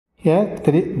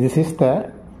This is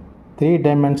the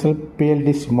three-dimensional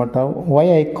PLDC motor.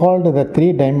 Why I called the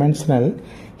three-dimensional?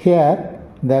 Here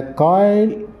the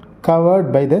coil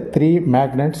covered by the three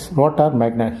magnets, rotor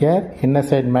magnet. Here inner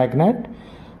side magnet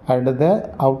and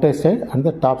the outer side and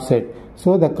the top side.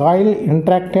 So the coil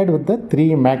interacted with the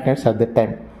three magnets at the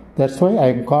time. That's why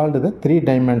I called the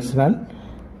three-dimensional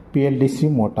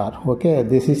PLDC motor. Okay,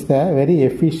 this is the very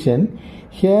efficient.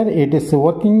 Here it is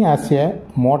working as a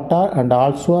motor and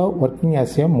also working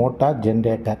as a motor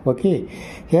generator. Okay,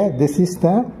 here this is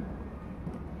the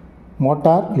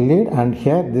motor lead and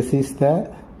here this is the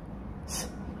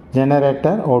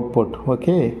generator output.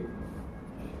 Okay,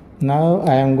 now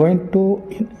I am going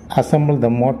to assemble the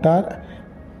motor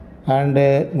and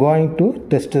going to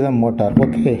test the motor.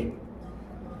 Okay.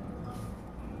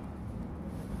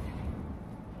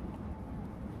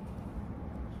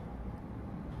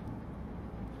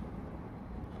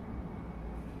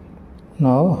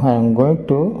 Now I am going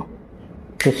to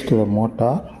test the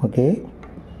motor. Okay,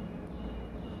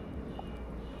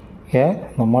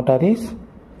 here the motor is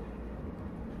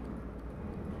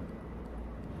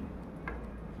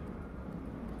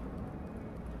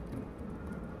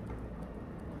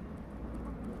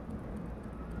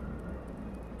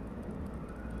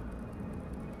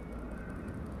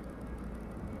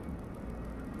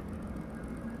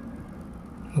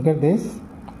look at this.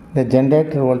 The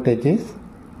generator voltage is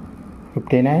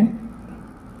 59,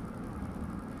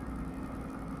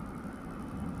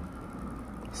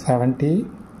 70,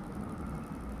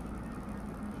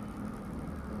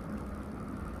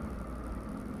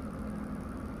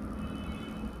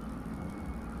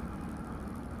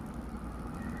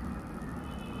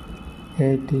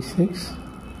 86,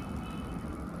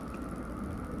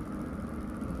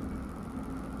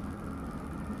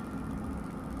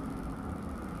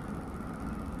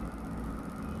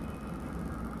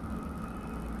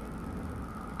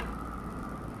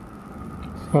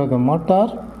 'So the motor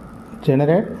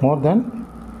generate more than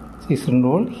 600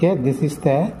 volt. Here this is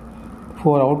the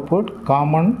 4 output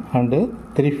common and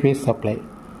 3 phase supply.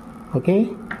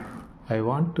 Okay, I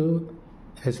want to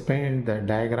explain the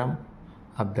diagram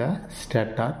of the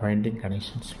stator winding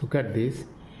connections. Look at this.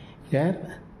 Here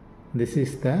this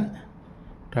is the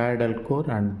toroidal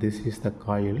core and this is the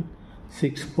coil.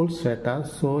 6 pole stator,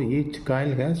 so each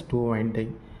coil has 2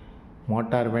 winding.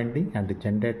 Motor winding and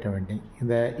generator winding.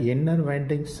 The inner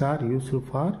windings are used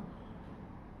for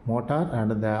motor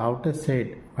and the outer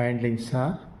side windings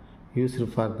are used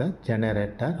for the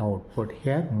generator output.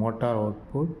 Here motor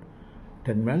output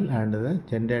terminal and the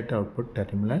generator output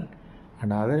terminal,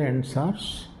 and other ends are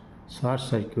short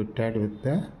circuited with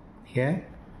the here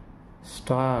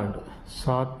star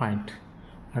point,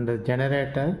 and the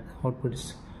generator output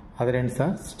is other ends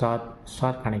are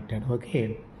star connected.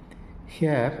 Okay.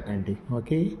 Here and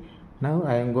okay, now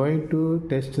I am going to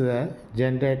test the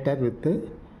generator with the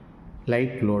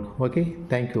light load. Okay,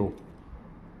 thank you.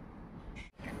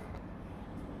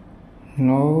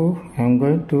 Now I am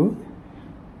going to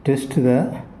test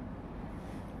the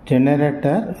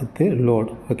generator with the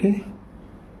load. Okay.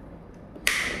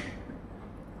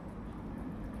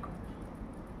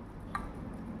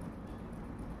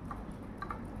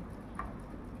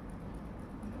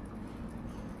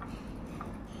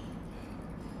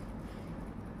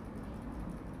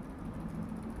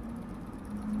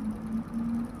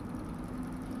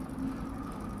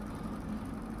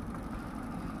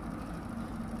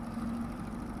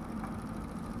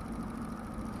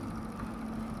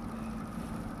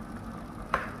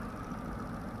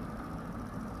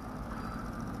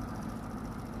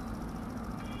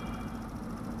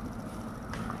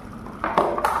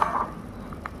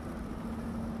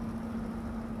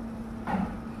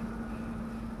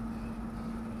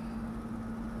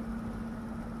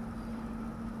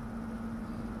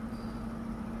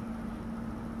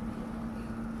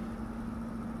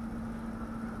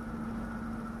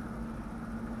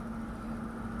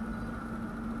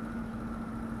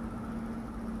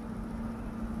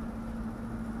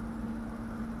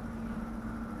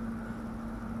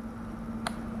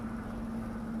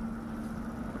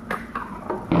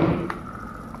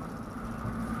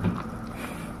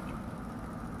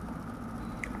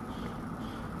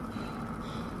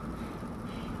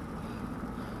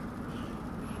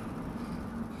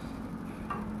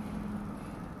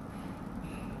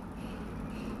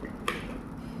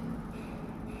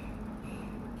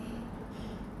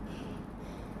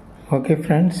 Okay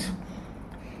friends,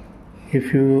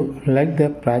 if you like the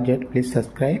project, please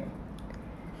subscribe.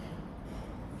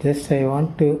 Just I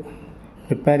want to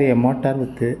prepare a motor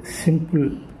with a simple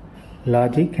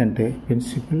logic and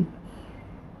principle.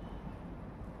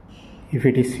 If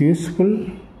it is useful,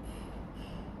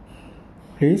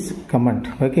 please comment.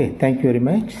 Okay, thank you very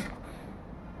much.